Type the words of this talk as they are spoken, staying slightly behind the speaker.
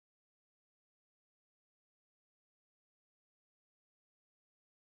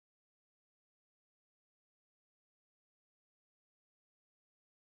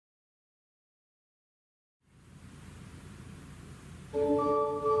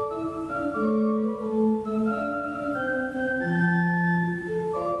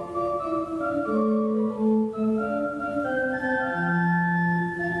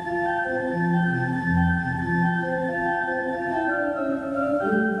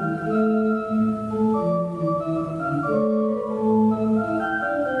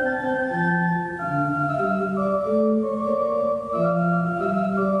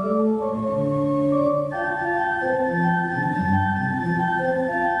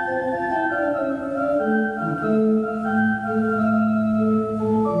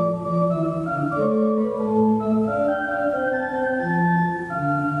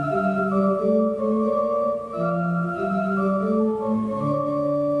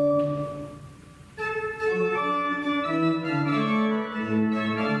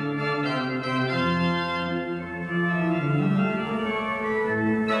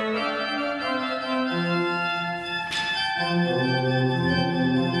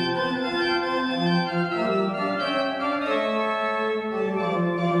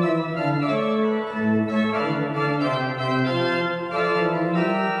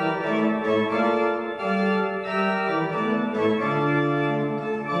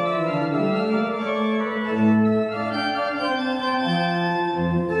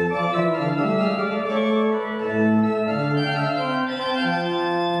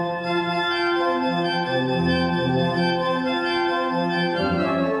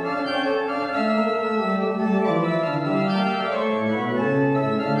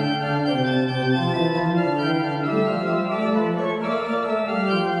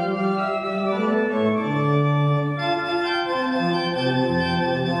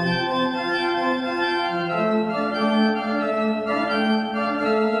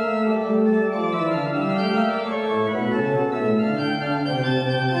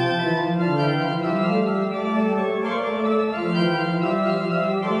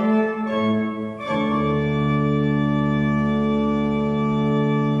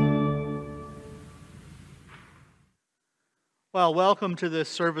Well, welcome to this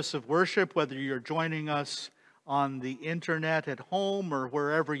service of worship, whether you're joining us on the internet at home or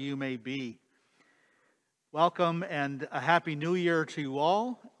wherever you may be. Welcome and a Happy New Year to you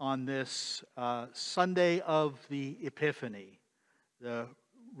all on this Sunday of the Epiphany, the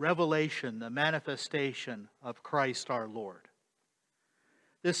revelation, the manifestation of Christ our Lord.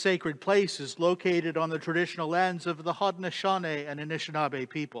 This sacred place is located on the traditional lands of the Haudenosaunee and Anishinaabe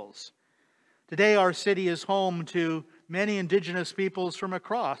peoples. Today our city is home to many indigenous peoples from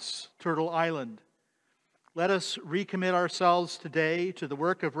across Turtle Island. Let us recommit ourselves today to the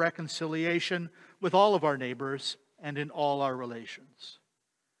work of reconciliation with all of our neighbors and in all our relations.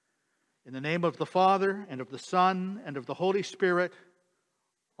 In the name of the Father, and of the Son, and of the Holy Spirit,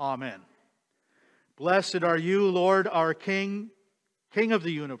 Amen. Blessed are you, Lord, our King, King of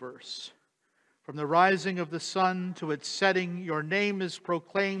the universe. From the rising of the sun to its setting, your name is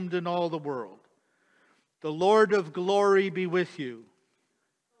proclaimed in all the world. The Lord of glory be with you.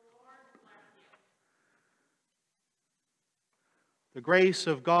 The grace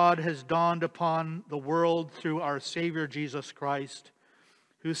of God has dawned upon the world through our Savior Jesus Christ,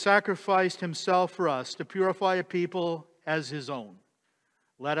 who sacrificed himself for us to purify a people as his own.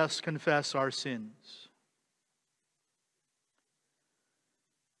 Let us confess our sins.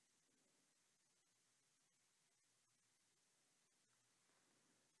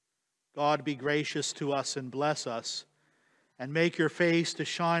 God be gracious to us and bless us, and make your face to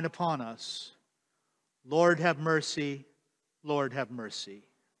shine upon us. Lord, have mercy. Lord, have mercy.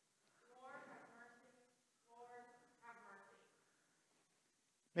 Lord, have mercy. Lord, have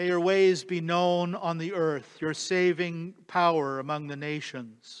mercy. May your ways be known on the earth, your saving power among the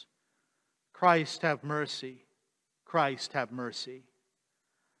nations. Christ, have mercy. Christ, have mercy.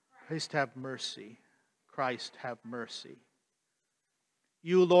 Christ, have mercy. Christ, have mercy.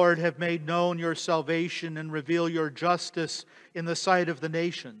 You, Lord, have made known your salvation and reveal your justice in the sight of the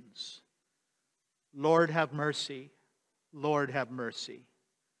nations. Lord, have mercy. Lord, have mercy.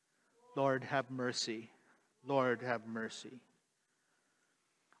 Lord, have mercy. Lord, have mercy.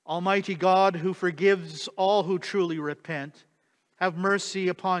 Almighty God, who forgives all who truly repent, have mercy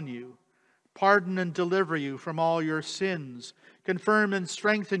upon you. Pardon and deliver you from all your sins. Confirm and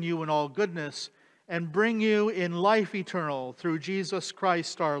strengthen you in all goodness, and bring you in life eternal through Jesus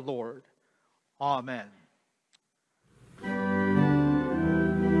Christ our Lord. Amen.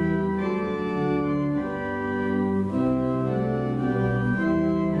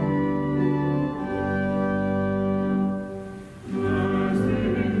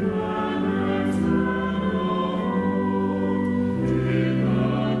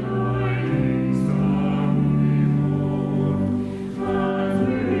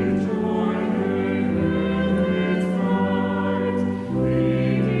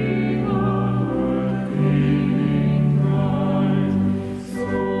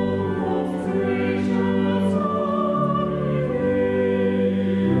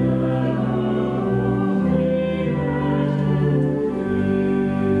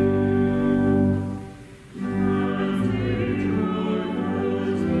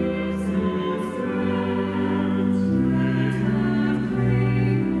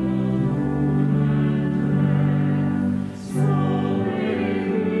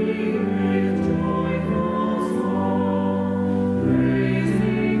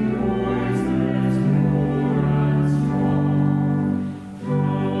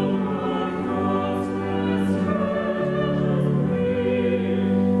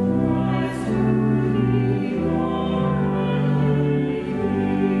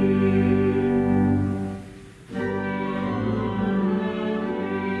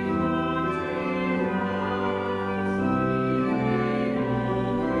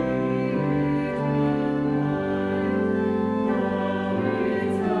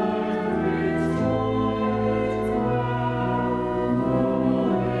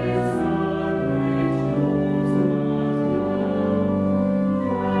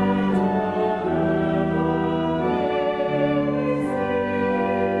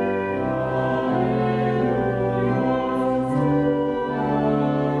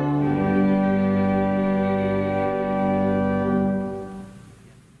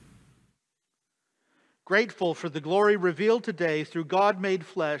 Grateful for the glory revealed today through God made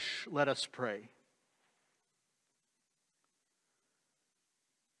flesh, let us pray.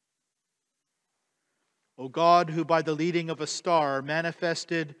 O God, who by the leading of a star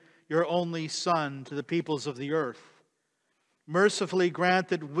manifested your only Son to the peoples of the earth, mercifully grant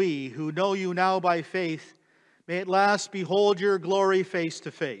that we, who know you now by faith, may at last behold your glory face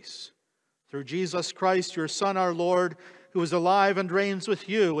to face. Through Jesus Christ, your Son, our Lord, who is alive and reigns with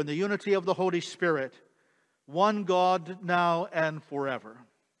you in the unity of the Holy Spirit, one God, now and forever.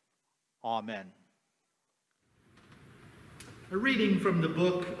 Amen. A reading from the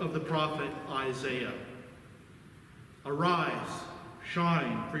book of the prophet Isaiah. Arise,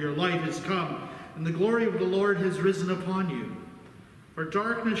 shine, for your light has come, and the glory of the Lord has risen upon you. For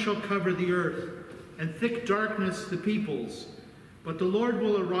darkness shall cover the earth, and thick darkness the peoples. But the Lord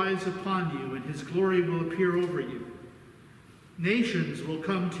will arise upon you, and his glory will appear over you. Nations will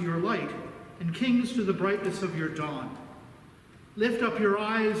come to your light, and kings to the brightness of your dawn. Lift up your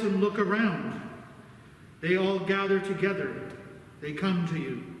eyes and look around. They all gather together. They come to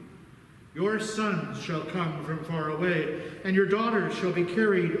you. Your sons shall come from far away, and your daughters shall be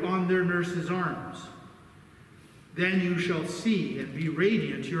carried on their nurses' arms. Then you shall see and be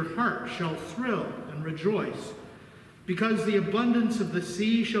radiant. Your heart shall thrill and rejoice, because the abundance of the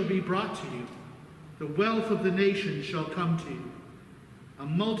sea shall be brought to you. The wealth of the nations shall come to you. A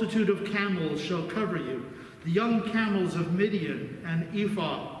multitude of camels shall cover you, the young camels of Midian and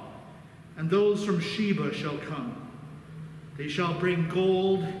Ephah, and those from Sheba shall come. They shall bring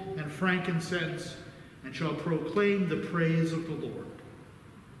gold and frankincense, and shall proclaim the praise of the Lord.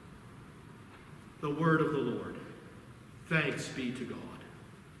 The word of the Lord. Thanks be to God.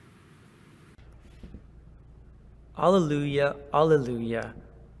 Alleluia, alleluia.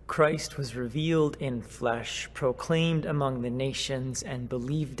 Christ was revealed in flesh, proclaimed among the nations, and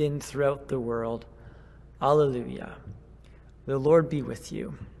believed in throughout the world. Alleluia. The Lord be with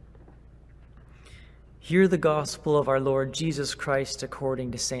you. Hear the gospel of our Lord Jesus Christ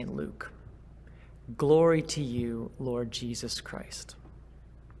according to St. Luke. Glory to you, Lord Jesus Christ.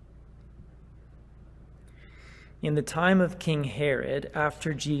 In the time of King Herod,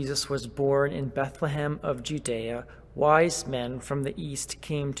 after Jesus was born in Bethlehem of Judea, wise men from the east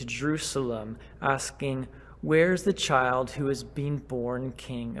came to Jerusalem, asking, "Where's the child who has been born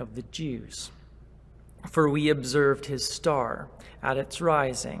King of the Jews? For we observed his star at its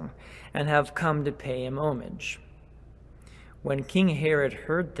rising, and have come to pay him homage." When King Herod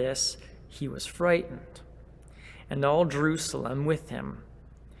heard this, he was frightened, and all Jerusalem with him.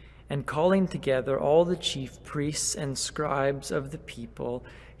 And calling together all the chief priests and scribes of the people,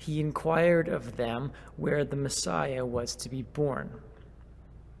 he inquired of them where the Messiah was to be born.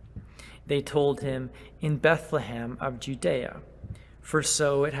 They told him, "In Bethlehem of Judea, for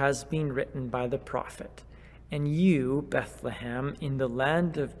so it has been written by the prophet, 'And you, Bethlehem, in the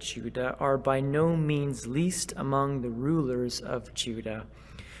land of Judah, are by no means least among the rulers of Judah,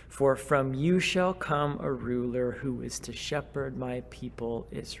 for from you shall come a ruler who is to shepherd my people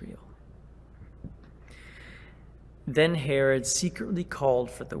Israel.'" Then Herod secretly called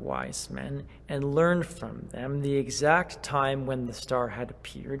for the wise men and learned from them the exact time when the star had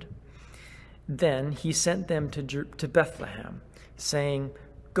appeared. Then he sent them to Bethlehem, saying,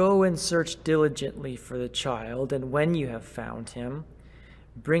 "Go and search diligently for the child, and when you have found him,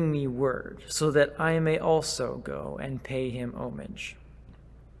 bring me word, so that I may also go and pay him homage."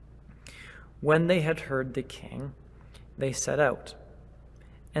 When they had heard the king, they set out.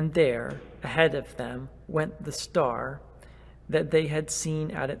 And there, ahead of them, went the star that they had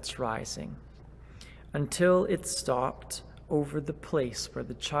seen at its rising, until it stopped over the place where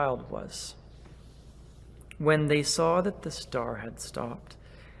the child was. When they saw that the star had stopped,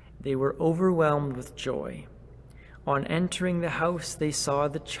 they were overwhelmed with joy. On entering the house, they saw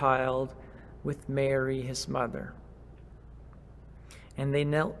the child with Mary, his mother. And they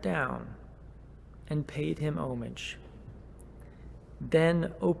knelt down and paid him homage.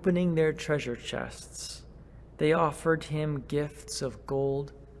 Then, opening their treasure chests, they offered him gifts of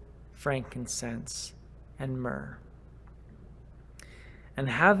gold, frankincense, and myrrh. And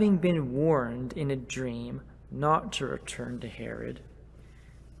having been warned in a dream not to return to Herod,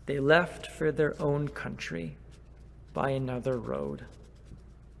 they left for their own country by another road.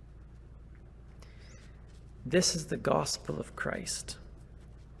 This is the gospel of Christ.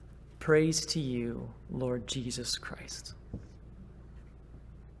 Praise to you, Lord Jesus Christ.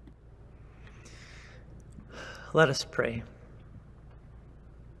 Let us pray.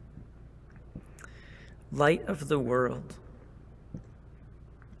 Light of the world,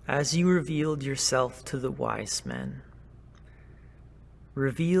 as you revealed yourself to the wise men,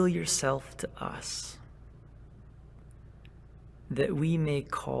 reveal yourself to us, that we may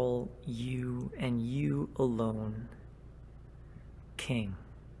call you and you alone King.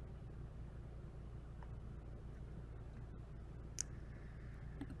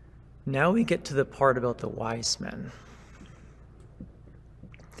 Now we get to the part about the wise men.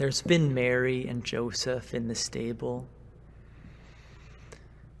 There's been Mary and Joseph in the stable,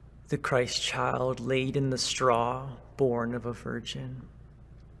 the Christ child laid in the straw, born of a virgin.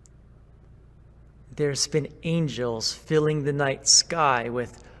 There's been angels filling the night sky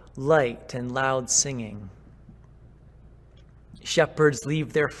with light and loud singing. Shepherds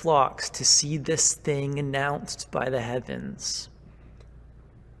leave their flocks to see this thing announced by the heavens.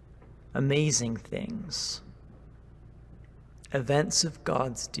 Amazing things. Events of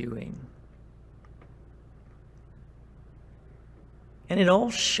God's doing. And it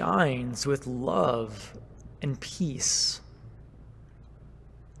all shines with love and peace,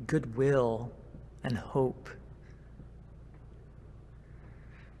 goodwill and hope.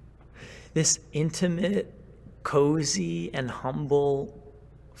 This intimate, cozy, and humble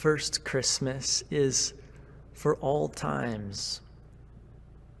first Christmas is for all times,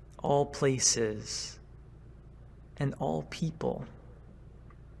 all places, and all people.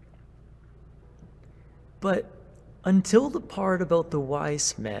 But until the part about the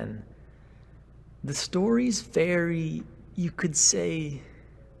wise men, the story's very, you could say,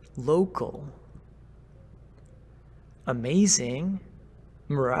 local. Amazing,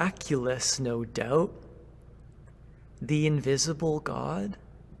 miraculous, no doubt. The invisible God,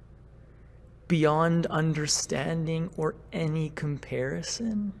 beyond understanding or any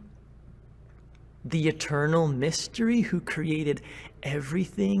comparison. The eternal mystery who created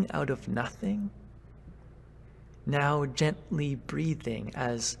everything out of nothing, now gently breathing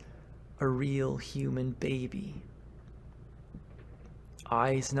as a real human baby.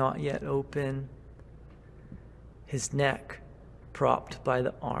 Eyes not yet open, his neck propped by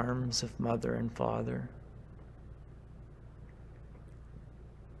the arms of mother and father.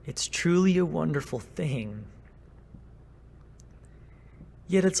 It's truly a wonderful thing.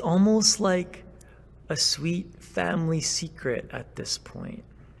 Yet it's almost like a sweet family secret at this point.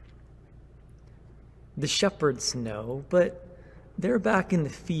 The shepherds know, but they're back in the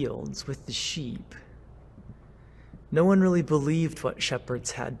fields with the sheep. No one really believed what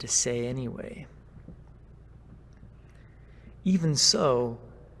shepherds had to say anyway. Even so,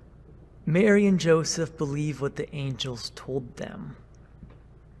 Mary and Joseph believe what the angels told them,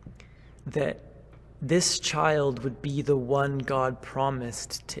 that this child would be the one God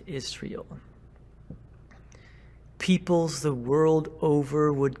promised to Israel. Peoples the world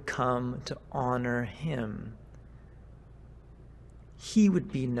over would come to honor him. He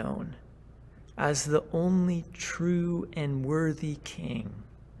would be known as the only true and worthy king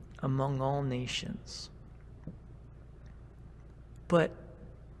among all nations. But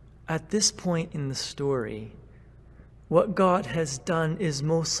at this point in the story, what God has done is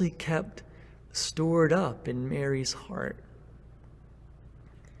mostly kept stored up in Mary's heart.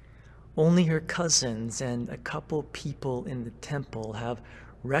 Only her cousins and a couple people in the temple have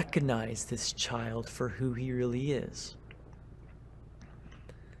recognized this child for who he really is.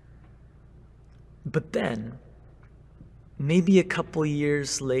 But then, maybe a couple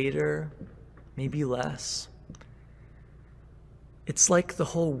years later, maybe less, it's like the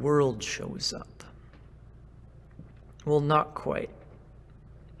whole world shows up. Well, not quite,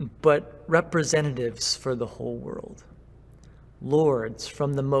 but representatives for the whole world. Lords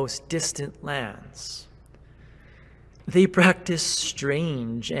from the most distant lands. They practice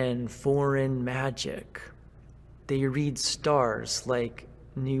strange and foreign magic. They read stars like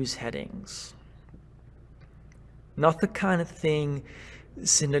news headings. Not the kind of thing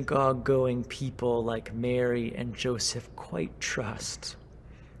synagogue-going people like Mary and Joseph quite trust,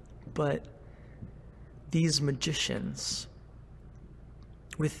 but these magicians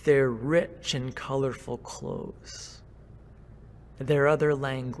with their rich and colorful clothes, their other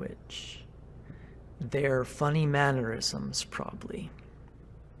language, their funny mannerisms probably.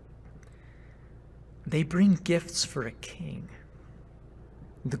 They bring gifts for a king.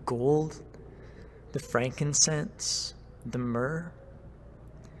 The gold, the frankincense, the myrrh.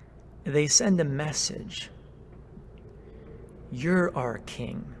 They send a message. You're our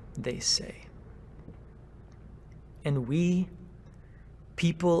king, they say. And we,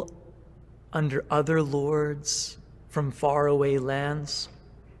 people under other lords from faraway lands,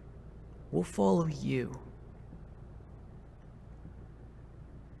 will follow you.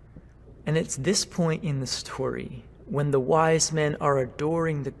 And it's this point in the story, when the wise men are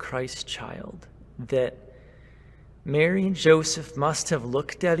adoring the Christ child, that Mary and Joseph must have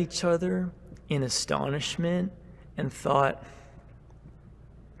looked at each other in astonishment and thought,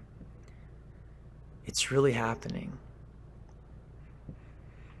 it's really happening.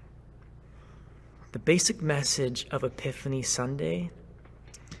 The basic message of Epiphany Sunday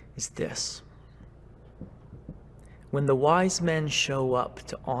is this. When the wise men show up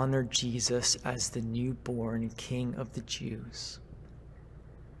to honor Jesus as the newborn King of the Jews,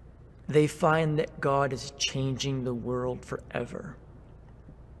 they find that God is changing the world forever.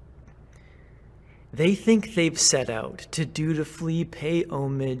 They think they've set out to dutifully pay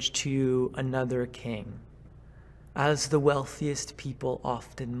homage to another king, as the wealthiest people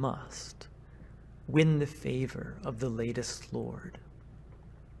often must, win the favor of the latest lord.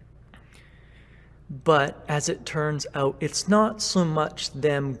 But as it turns out, it's not so much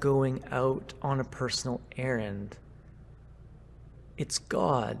them going out on a personal errand. It's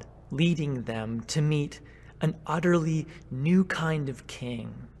God leading them to meet an utterly new kind of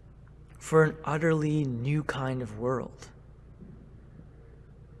king for an utterly new kind of world.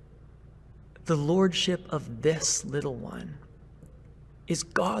 The lordship of this little one is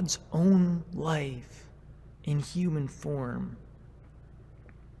God's own life in human form.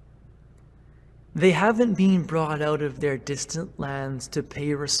 They haven't been brought out of their distant lands to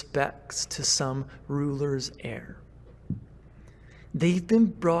pay respects to some ruler's heir. They've been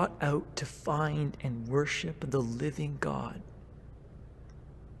brought out to find and worship the living God.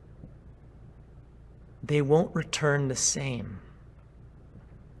 They won't return the same.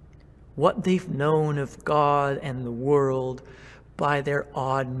 What they've known of God and the world by their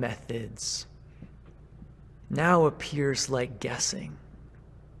odd methods now appears like guessing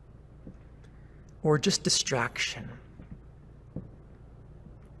or just distraction.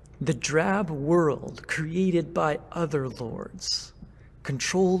 The drab world created by other lords,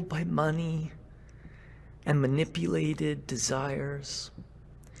 controlled by money and manipulated desires,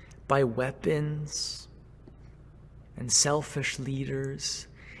 by weapons and selfish leaders,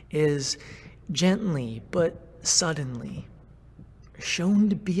 is gently but suddenly shown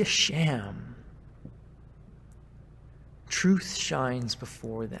to be a sham. Truth shines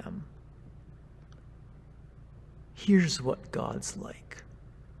before them. Here's what God's like.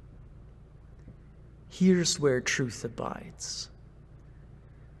 Here's where truth abides.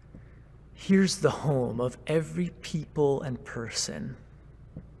 Here's the home of every people and person,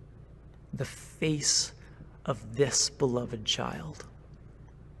 the face of this beloved child.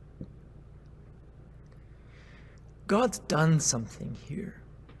 God's done something here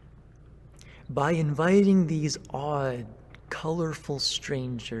by inviting these odd, colorful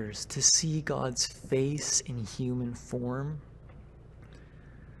strangers to see God's face in human form.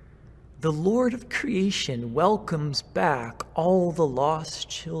 The Lord of creation welcomes back all the lost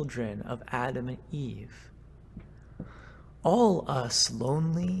children of Adam and Eve, all us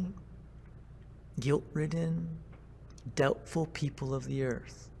lonely, guilt-ridden, doubtful people of the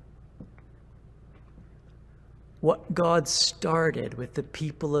earth. What God started with the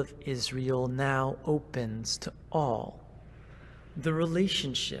people of Israel now opens to all. The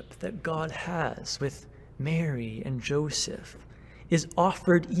relationship that God has with Mary and Joseph is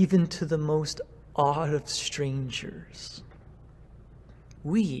offered even to the most odd of strangers.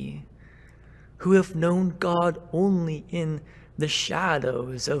 We, who have known God only in the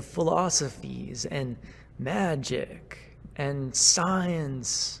shadows of philosophies and magic and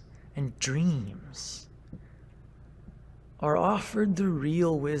science and dreams, are offered the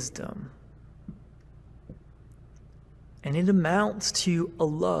real wisdom. And it amounts to a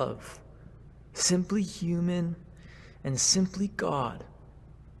love, simply human and simply God,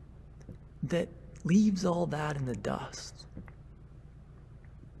 that leaves all that in the dust.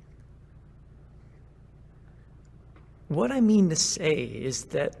 What I mean to say is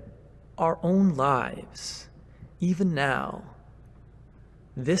that our own lives, even now,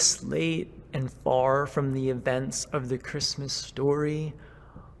 this late and far from the events of the Christmas story,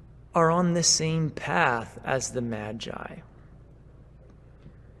 are on the same path as the Magi.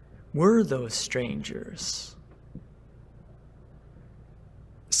 We're those strangers.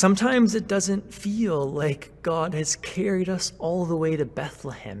 Sometimes it doesn't feel like God has carried us all the way to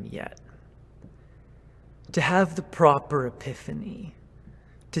Bethlehem yet. To have the proper epiphany,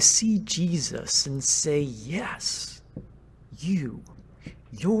 to see Jesus and say, yes,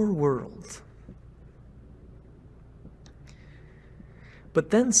 your world. But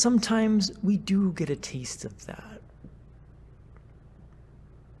then sometimes we do get a taste of that.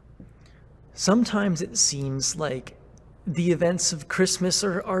 Sometimes it seems like the events of Christmas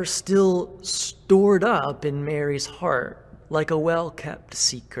are still stored up in Mary's heart, like a well-kept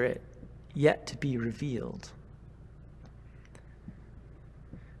secret, yet to be revealed.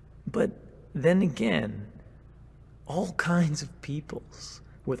 But then again, all kinds of peoples,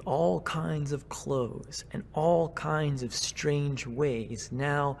 with all kinds of clothes and all kinds of strange ways,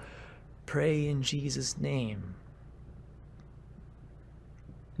 now pray in Jesus' name.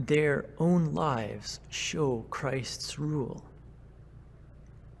 Their own lives show Christ's rule.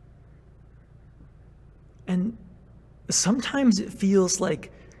 And sometimes it feels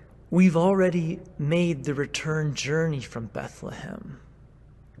like we've already made the return journey from Bethlehem.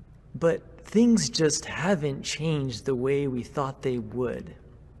 But things just haven't changed the way we thought they would.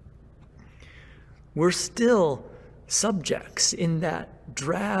 We're still subjects in that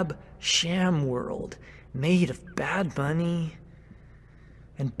drab sham world made of bad money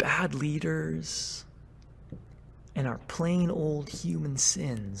and bad leaders and our plain old human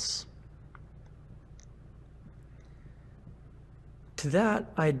sins. To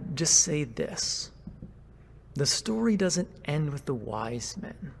that, I'd just say this. The story doesn't end with the wise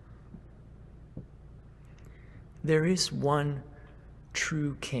men. There is one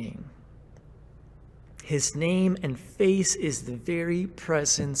true king. His name and face is the very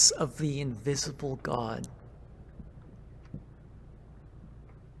presence of the invisible God.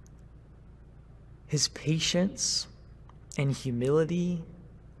 His patience and humility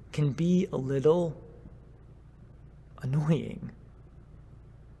can be a little annoying.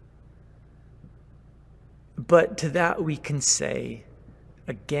 But to that we can say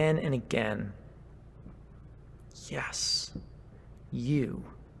again and again, yes,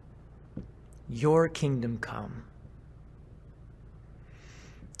 your kingdom come.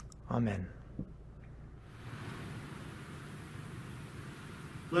 Amen.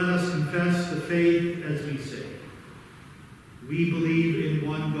 Let us confess the faith as we say. We believe in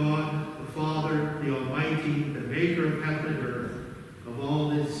one God, the Father, the Almighty, the maker of heaven and earth, of all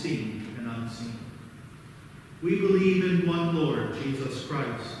that is seen and unseen. We believe in one Lord, Jesus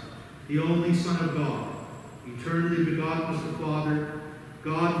Christ, the only Son of God, eternally begotten of the Father,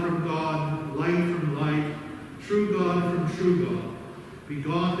 God from God, light from light, true God from true God,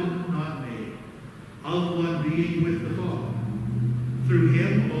 begotten, not made, of one being with the Father. Through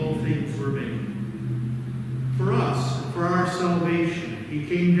him all things were made. For us, for our salvation, he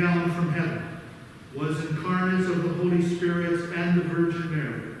came down from heaven, was incarnate of the Holy Spirit and the Virgin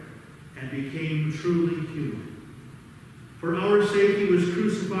Mary, and became truly human. For our sake he was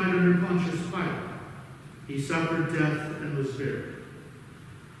crucified under Pontius Pilate. He suffered death and was buried.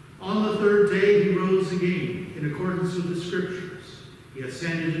 On the third day he rose again, in accordance with the Scriptures. He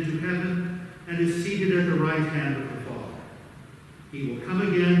ascended into heaven and is seated at the right hand of the Father. He will come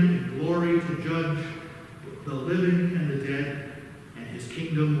again in glory to judge the living and the dead, and his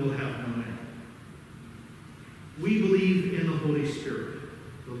kingdom will have no end. We believe in the Holy Spirit,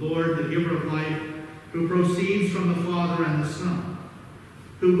 the Lord, the giver of life, who proceeds from the Father and the Son,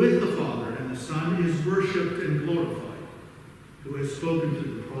 who with the Father and the Son is worshipped and glorified, who has spoken to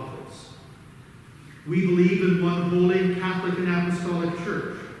the prophets. We believe in one holy, Catholic, and Apostolic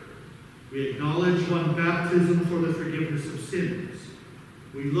Church. We acknowledge one baptism for the forgiveness of sins.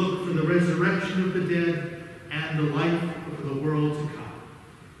 We look for the resurrection of the dead and the life of the world to come.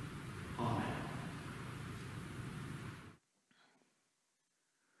 Amen.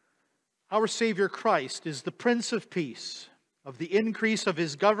 Our Savior Christ is the Prince of Peace. Of the increase of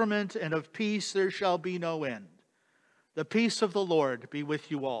his government and of peace there shall be no end. The peace of the Lord be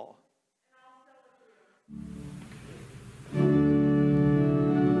with you all.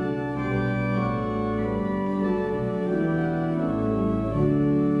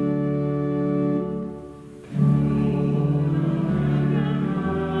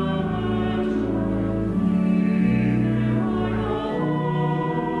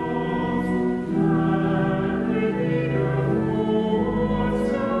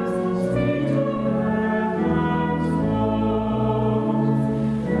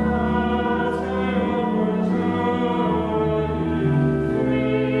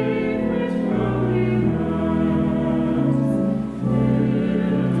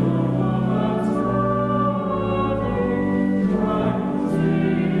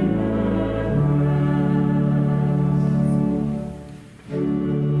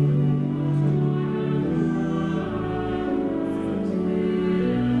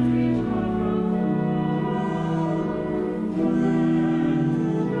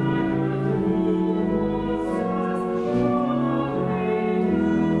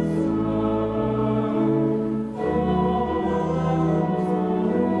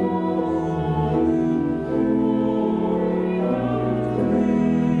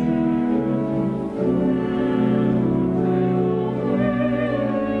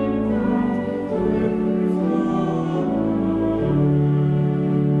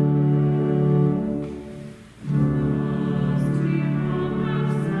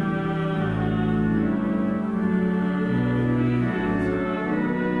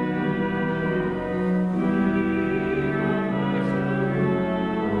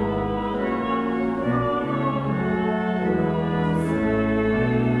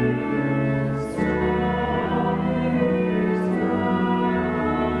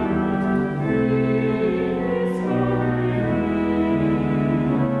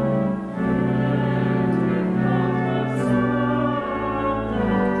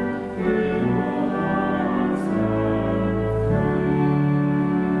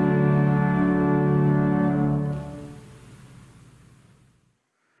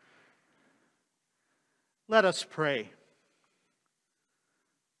 Let us pray.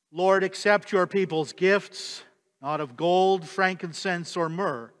 Lord, accept your people's gifts, not of gold, frankincense, or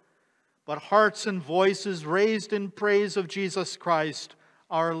myrrh, but hearts and voices raised in praise of Jesus Christ,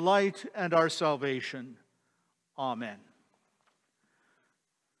 our light and our salvation. Amen.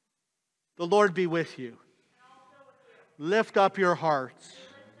 The Lord be with you. Lift up your hearts.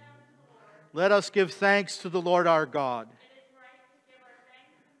 Let us give thanks to the Lord our God.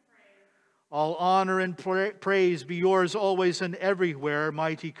 All honor and praise be yours always and everywhere,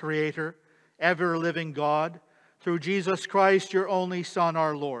 mighty Creator, ever-living God, through Jesus Christ, your only Son,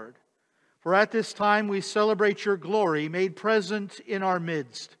 our Lord. For at this time we celebrate your glory made present in our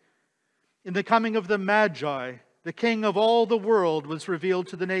midst. In the coming of the Magi, the King of all the world was revealed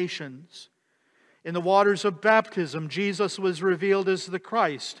to the nations. In the waters of baptism, Jesus was revealed as the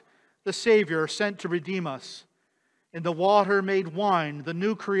Christ, the Savior sent to redeem us. In the water made wine, the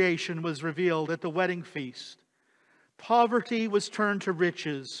new creation was revealed at the wedding feast. Poverty was turned to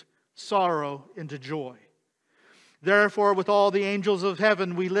riches, sorrow into joy. Therefore, with all the angels of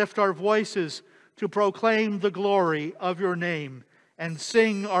heaven, we lift our voices to proclaim the glory of your name and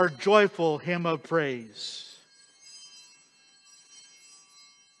sing our joyful hymn of praise.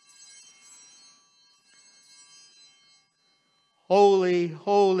 Holy,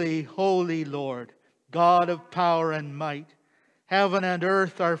 holy, holy Lord, God of power and might, heaven and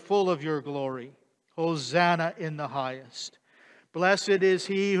earth are full of your glory. Hosanna in the highest. Blessed is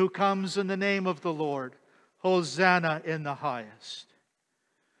he who comes in the name of the Lord. Hosanna in the highest.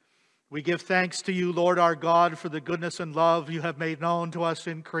 We give thanks to you, Lord our God, for the goodness and love you have made known to us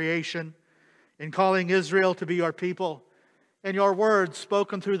in creation, in calling Israel to be your people, in your words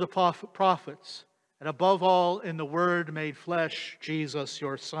spoken through the prophets, and above all in the Word made flesh, Jesus,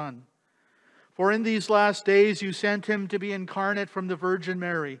 your Son. For in these last days you sent him to be incarnate from the Virgin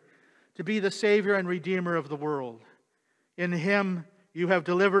Mary, to be the Savior and Redeemer of the world. In him you have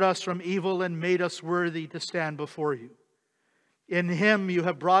delivered us from evil and made us worthy to stand before you. In him you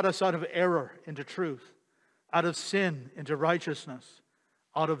have brought us out of error into truth, out of sin into righteousness,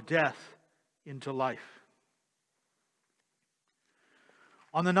 out of death into life.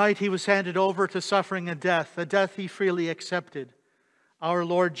 On the night he was handed over to suffering and death, a death he freely accepted, our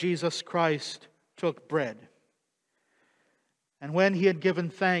Lord Jesus Christ took bread. And when he had given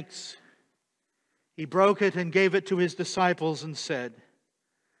thanks, he broke it and gave it to his disciples and said,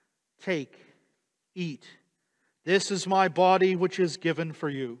 "Take, eat. This is my body which is given for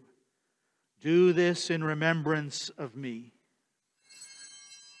you. Do this in remembrance of me."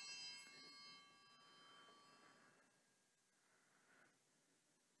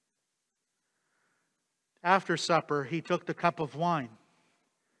 After supper, he took the cup of wine,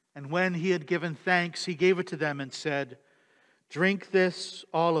 and when he had given thanks, he gave it to them and said, "Drink this,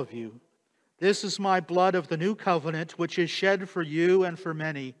 all of you. This is my blood of the new covenant, which is shed for you and for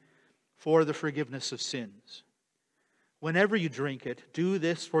many for the forgiveness of sins. Whenever you drink it, do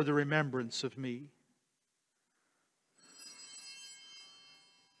this for the remembrance of me."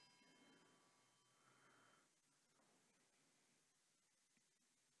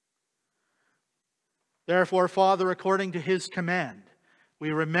 Therefore, Father, according to his command, we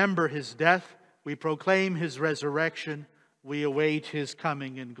remember his death, we proclaim his resurrection, we await his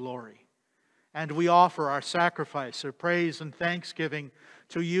coming in glory. And we offer our sacrifice of praise and thanksgiving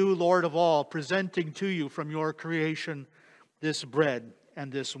to you, Lord of all, presenting to you from your creation this bread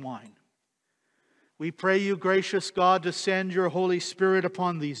and this wine. We pray you, gracious God, to send your Holy Spirit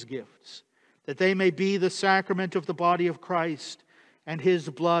upon these gifts, that they may be the sacrament of the body of Christ and his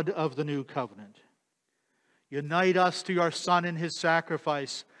blood of the new covenant. Unite us to your Son in his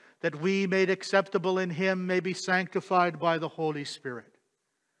sacrifice, that we, made acceptable in him, may be sanctified by the Holy Spirit.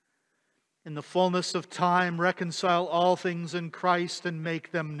 In the fullness of time, reconcile all things in Christ and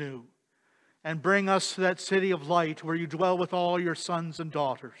make them new. And bring us to that city of light where you dwell with all your sons and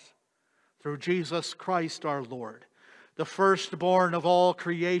daughters. Through Jesus Christ our Lord, the firstborn of all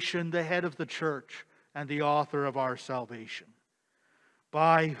creation, the head of the church, and the author of our salvation.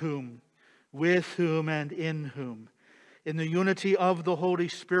 By whom, with whom, and in whom, in the unity of the Holy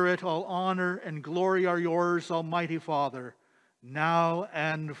Spirit, all honor and glory are yours, Almighty Father, now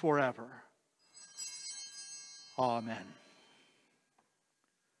and forever. Amen.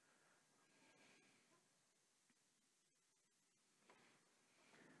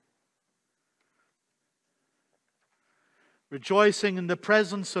 Rejoicing in the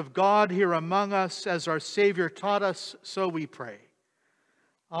presence of God here among us, as our Savior taught us, so we pray.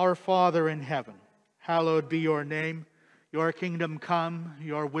 Our Father in heaven, hallowed be your name. Your kingdom come,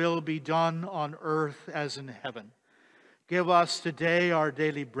 your will be done on earth as in heaven. Give us today our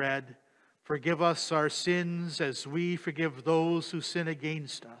daily bread. Forgive us our sins as we forgive those who sin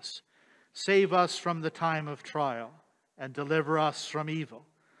against us. Save us from the time of trial and deliver us from evil.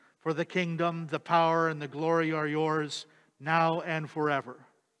 For the kingdom, the power, and the glory are yours, now and forever.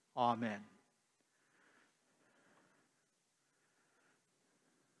 Amen.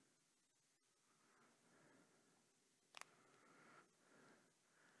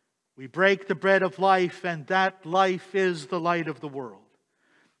 We break the bread of life, and that life is the light of the world.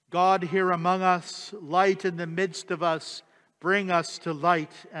 God here among us, light in the midst of us, bring us to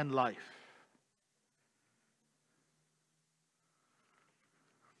light and life.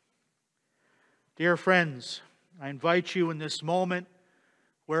 Dear friends, I invite you in this moment,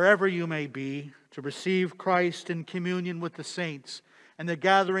 wherever you may be, to receive Christ in communion with the saints and the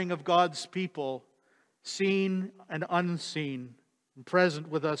gathering of God's people, seen and unseen, and present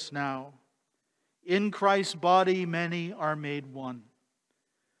with us now. In Christ's body, many are made one.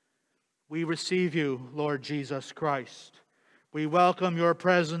 We receive you, Lord Jesus Christ. We welcome your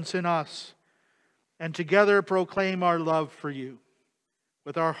presence in us, and together proclaim our love for you.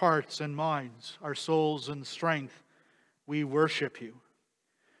 With our hearts and minds, our souls and strength, we worship you.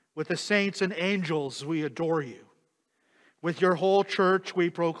 With the saints and angels, we adore you. With your whole church, we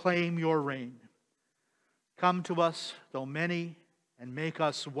proclaim your reign. Come to us, though many, and make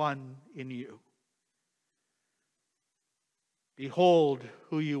us one in you. Behold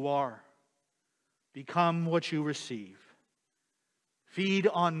who you are. Become what you receive. Feed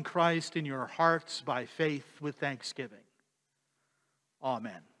on Christ in your hearts by faith with thanksgiving.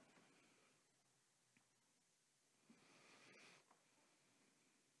 Amen.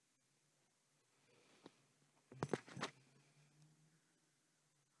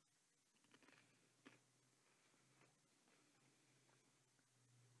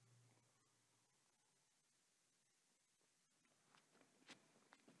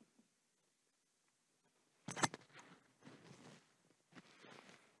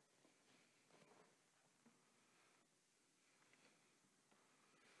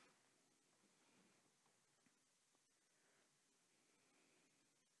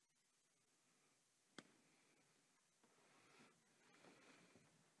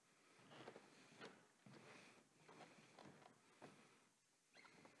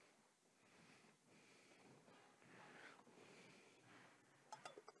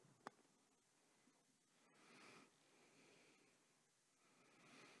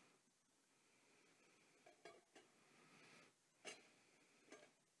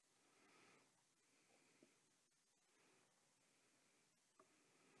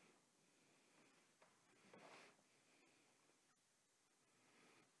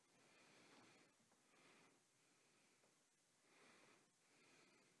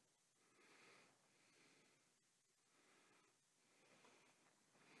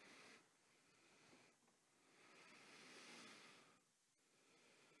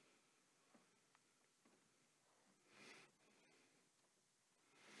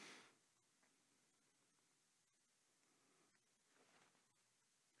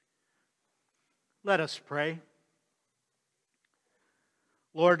 Let us pray.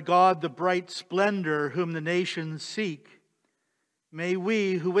 Lord God, the bright splendor whom the nations seek, may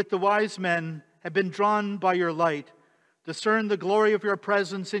we, who with the wise men have been drawn by your light, discern the glory of your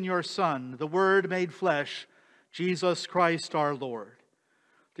presence in your Son, the Word made flesh, Jesus Christ our Lord.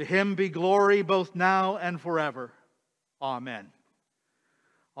 To him be glory both now and forever. Amen.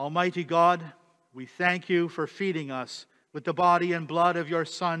 Almighty God, we thank you for feeding us with the body and blood of your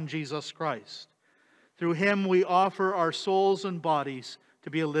Son, Jesus Christ. Through him we offer our souls and bodies to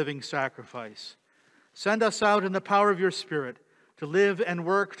be a living sacrifice. Send us out in the power of your Spirit to live and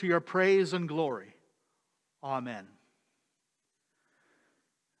work to your praise and glory. Amen.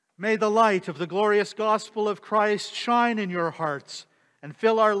 May the light of the glorious gospel of Christ shine in your hearts and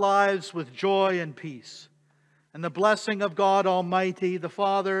fill our lives with joy and peace. And the blessing of God Almighty, the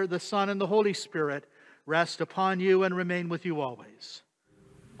Father, the Son, and the Holy Spirit rest upon you and remain with you always.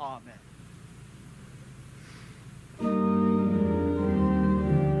 Amen.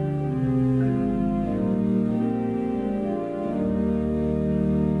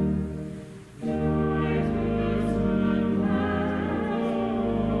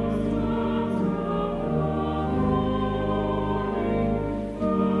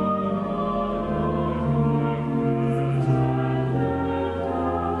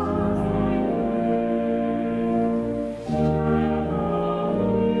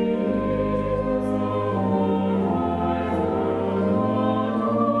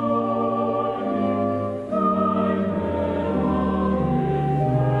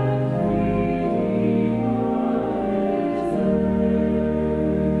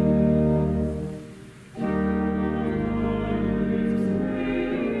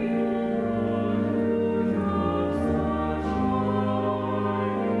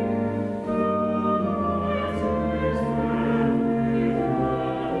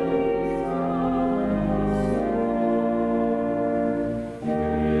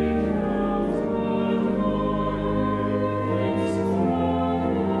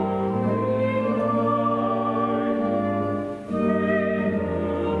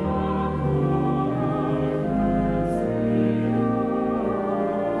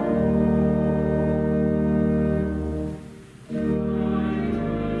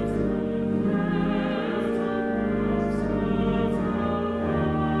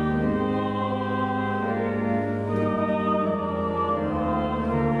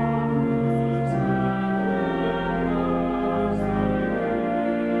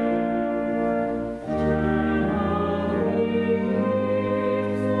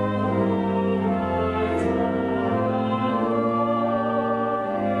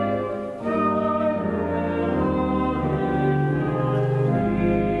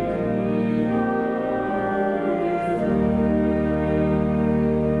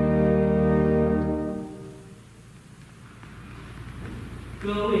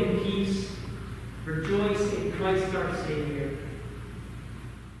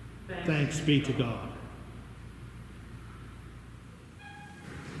 Thanks be to God.